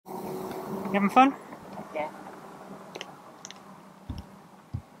You having fun? Yeah.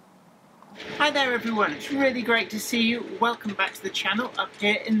 Hi there everyone, it's really great to see you. Welcome back to the channel up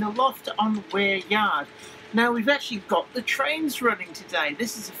here in the loft on Weir Yard. Now we've actually got the trains running today.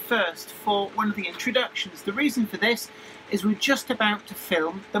 This is a first for one of the introductions. The reason for this is we're just about to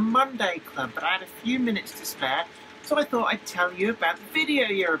film the Monday Club, but I had a few minutes to spare, so I thought I'd tell you about the video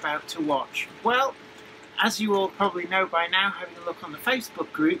you're about to watch. Well, as you all probably know by now, having a look on the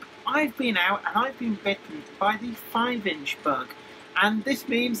Facebook group, I've been out and I've been bitten by the 5-inch bug. And this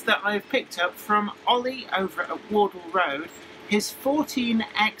means that I've picked up from Ollie over at Wardle Road his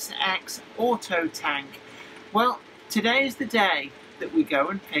 14XX auto tank. Well, today is the day that we go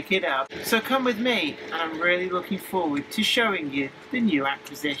and pick it up. So come with me, and I'm really looking forward to showing you the new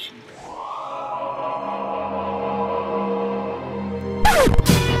acquisition.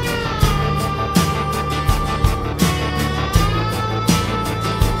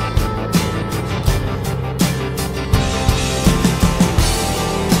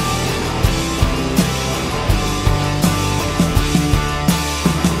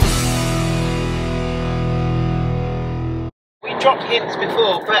 Dropped hints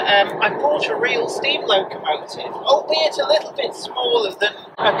before, but I bought a real steam locomotive, albeit a little bit smaller than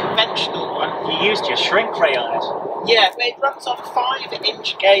a conventional one. You used your shrink ray on it. Yeah, but it runs on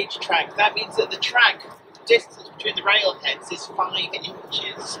 5-inch gauge track. That means that the track distance between the rail heads is 5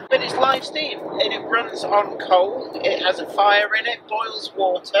 inches. But it's live steam, and it runs on coal, it has a fire in it, boils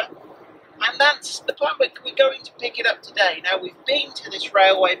water, and that's the plan. We're going to pick it up today. Now, we've been to this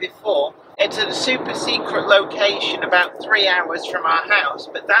railway before. It's at a super secret location about 3 hours from our house,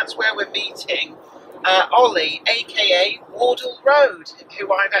 but that's where we're meeting Ollie, aka Wardle Road,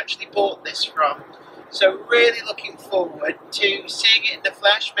 who I've actually bought this from. So really looking forward to seeing it in the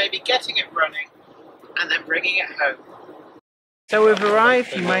flesh, maybe getting it running, and then bringing it home. So we've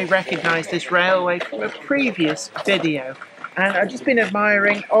arrived. You may recognise this railway from a previous video. And I've just been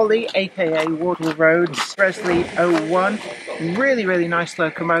admiring Ollie, aka Wardle Road's Bresley 01. Really nice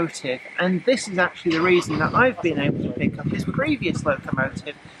locomotive. And this is actually the reason that I've been able to pick up his previous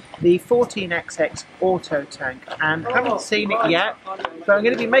locomotive, the 14XX auto tank. And I haven't seen it yet, but I'm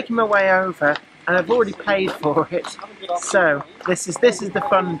going to be making my way over, and I've already paid for it. So this is the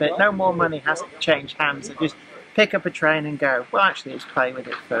fun bit. No more money has to change hands. I just pick up a train and go. Well, actually, let's play with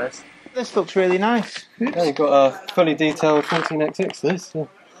it first. This looks really nice. Yeah, you've got a fully detailed 14XX this. Yeah.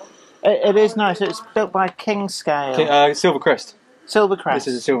 It is nice. It's built by Kingscale. Silver Crest. Silver Crest.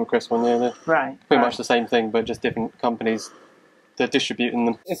 This is a Silver Crest one, yeah. They're right. Pretty much the same thing, but just different companies. They're distributing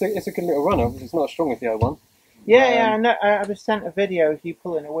them. It's a good little runner. It's not as strong as the old one. Yeah, I know. I was sent a video of you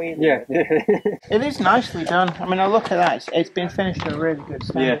pulling a wheelie. Yeah. It is nicely done. I mean, I look at that. It's been finished to a really good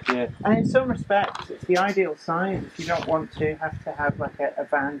standard. Yeah. And in some respects, it's the ideal size if you don't want to have like a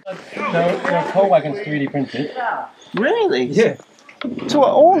van. The whole wagon's 3D printed. Really? Yeah. So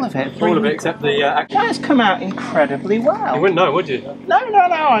all of it? All of it except the axle. That's come out incredibly well. You wouldn't know, would you? No.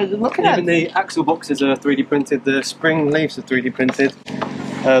 I was looking at it. Even the axle boxes are 3D printed. The spring leaves are 3D printed.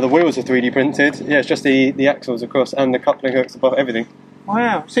 The wheels are 3D printed. Yeah, it's just the axles across and the coupling hooks above everything.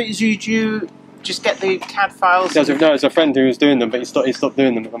 Wow. So you just get the CAD files? There's a friend who was doing them, but he stopped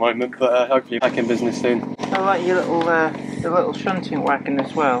doing them at the moment. But hopefully back in business soon. I like your little shunting wagon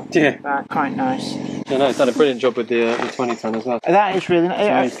as well. Yeah. That's quite nice. Yeah, no, it's done a brilliant job with the 20 ton as well. That is really nice.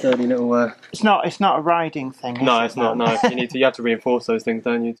 Very sturdy little. It's not a riding thing. No, it's not. No, you have to reinforce those things,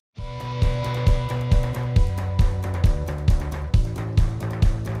 don't you?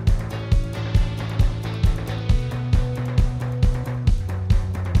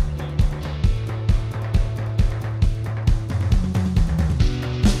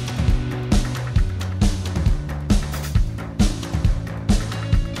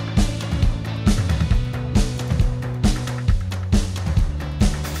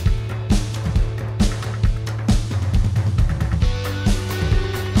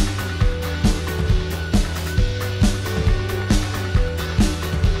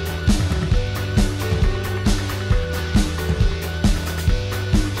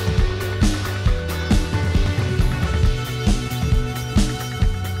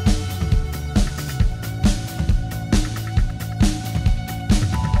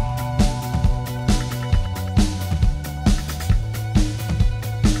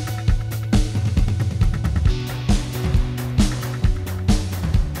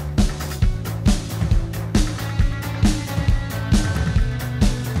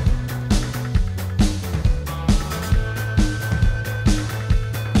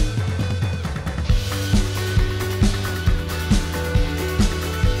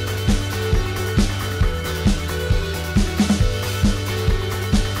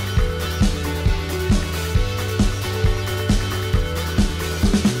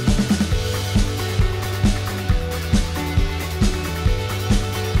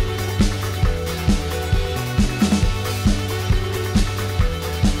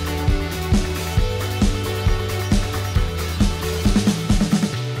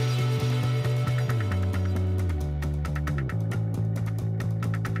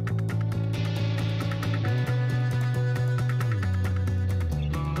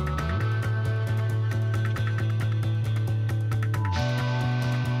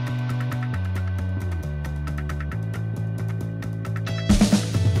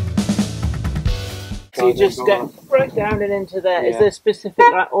 So you just get right down and into there. Is there specific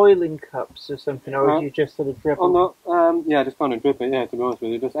like oiling cups or something, or do you just sort of dribble? Yeah, just kind of drip it. Yeah, to be honest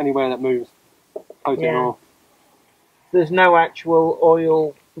with you, just anywhere that moves, coat it off. There's no actual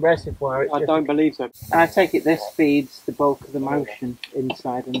oil reservoir. I don't believe so. And I take it this feeds the bulk of the motion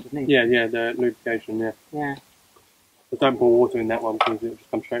inside underneath. Yeah, the lubrication. Yeah. But don't pour water in that one because it'll just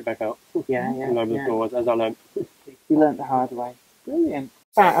come straight back out. All over the floor, as I learned. You learnt the hard way. Brilliant.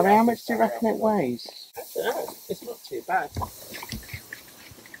 I mean, how much do you reckon it weighs? I don't know. It's not too bad.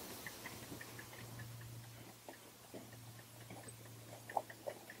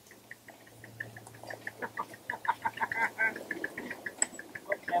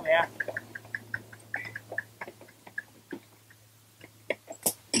 There we are.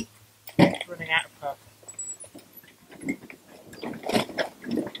 Running out of puff.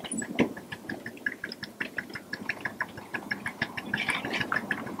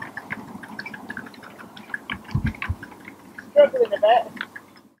 Struggling a bit.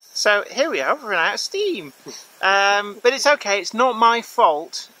 So here we are, we're out of steam. But it's okay, it's not my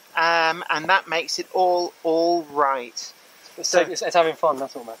fault, and that makes it all right. It's having fun,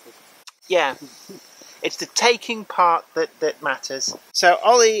 that's what matters. Yeah, it's the taking part that matters. So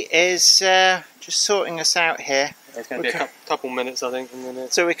Ollie is just sorting us out here. It's going to be a couple minutes, I think. And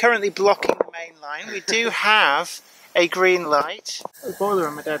then So we're currently blocking the main line. We do have a green light. The boiler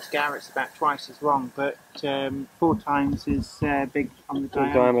on my dad's garret's about twice as long, but 4 times as big on the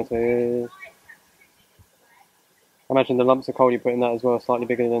diameter. Yeah. I imagine the lumps of coal you put in that as well are slightly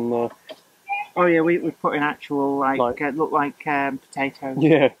bigger than... Oh yeah, we put in actual, look like potatoes.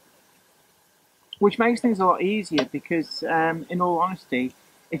 Yeah. Which makes things a lot easier because, in all honesty,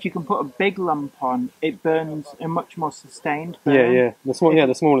 if you can put a big lump on, it burns a much more sustained burn. Yeah. The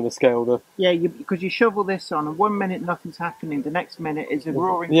smaller the scale, because you shovel this on, and 1 minute nothing's happening, the next minute is a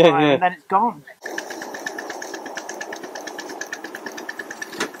roaring fire, and then it's gone.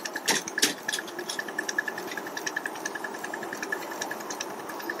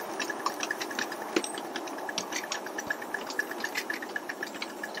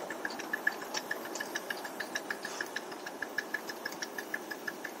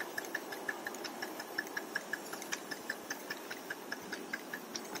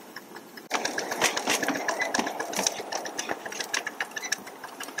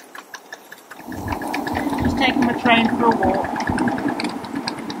 Taking my train for a walk.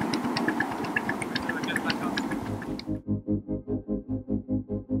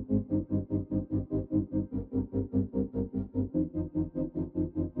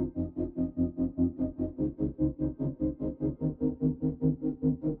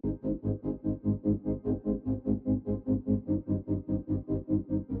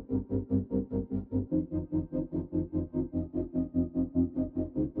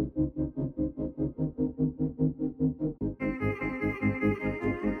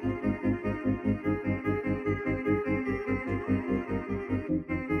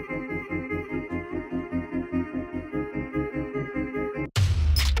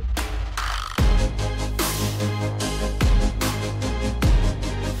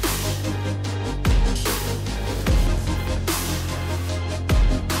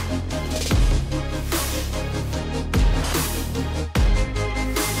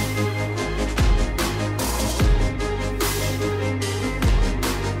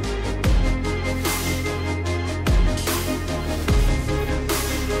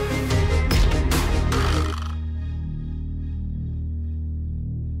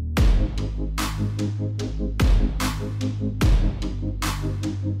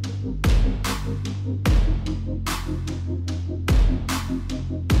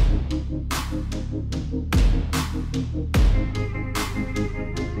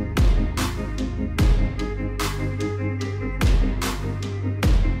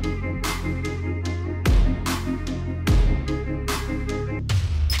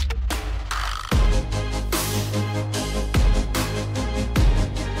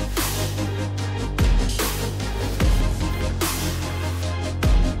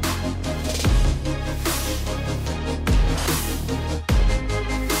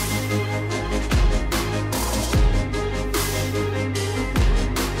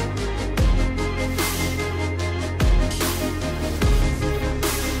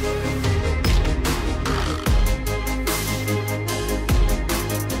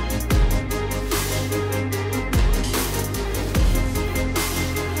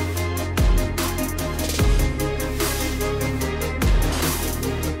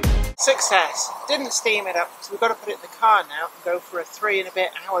 Success. Didn't steam it up, so we've got to put it in the car now and go for a 3 and a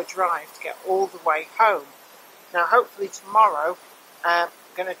bit hour drive to get all the way home. Now hopefully tomorrow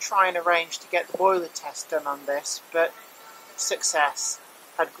I'm going to try and arrange to get the boiler test done on this, but success.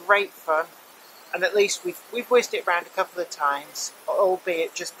 Had great fun, and at least we've whizzed it around a couple of times,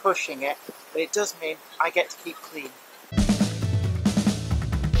 albeit just pushing it, but it does mean I get to keep clean.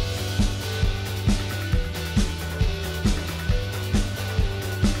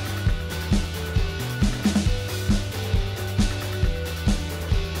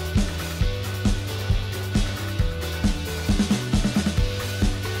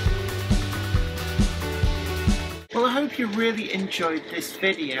 Well, I hope you really enjoyed this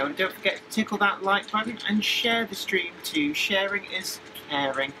video, and don't forget to tickle that like button and share the stream too. Sharing is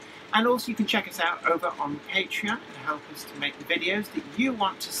caring. And also you can check us out over on Patreon to help us to make the videos that you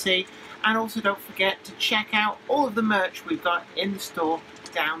want to see. And also don't forget to check out all of the merch we've got in the store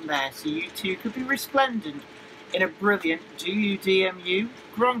down there, so you too could be resplendent in a brilliant Do You DMU,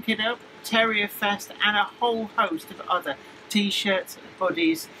 Gronk It Up, Terrier Fest, and a whole host of other t-shirts,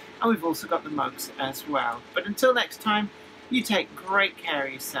 hoodies, and we've also got the mugs as well. But until next time, you take great care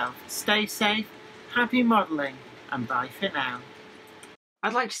of yourself. Stay safe, happy modelling, and bye for now.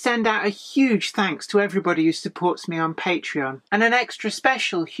 I'd like to send out a huge thanks to everybody who supports me on Patreon. And an extra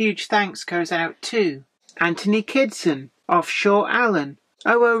special huge thanks goes out to Anthony Kidson, Offshore Allen,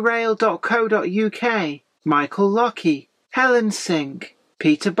 oorail.co.uk, Michael Lockie, Helen Sink,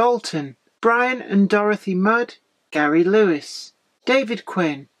 Peter Bolton, Brian and Dorothy Mudd, Gary Lewis, David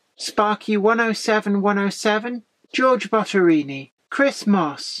Quinn, Sparky107107, George Botterini, Chris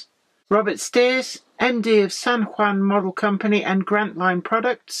Moss, Robert Steers, MD of San Juan Model Company and Grantline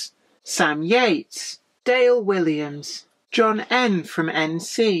Products, Sam Yates, Dale Williams, John N from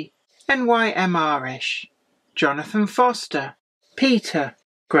NC, NYMRish, Jonathan Foster, Peter,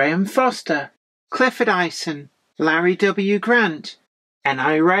 Graham Foster, Clifford Ison, Larry W. Grant,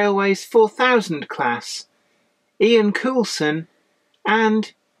 NI Railways 4000 class, Ian Coulson,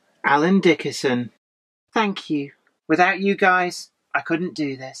 and Alan Dickerson. Thank you. Without you guys, I couldn't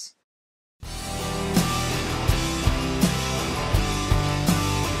do this.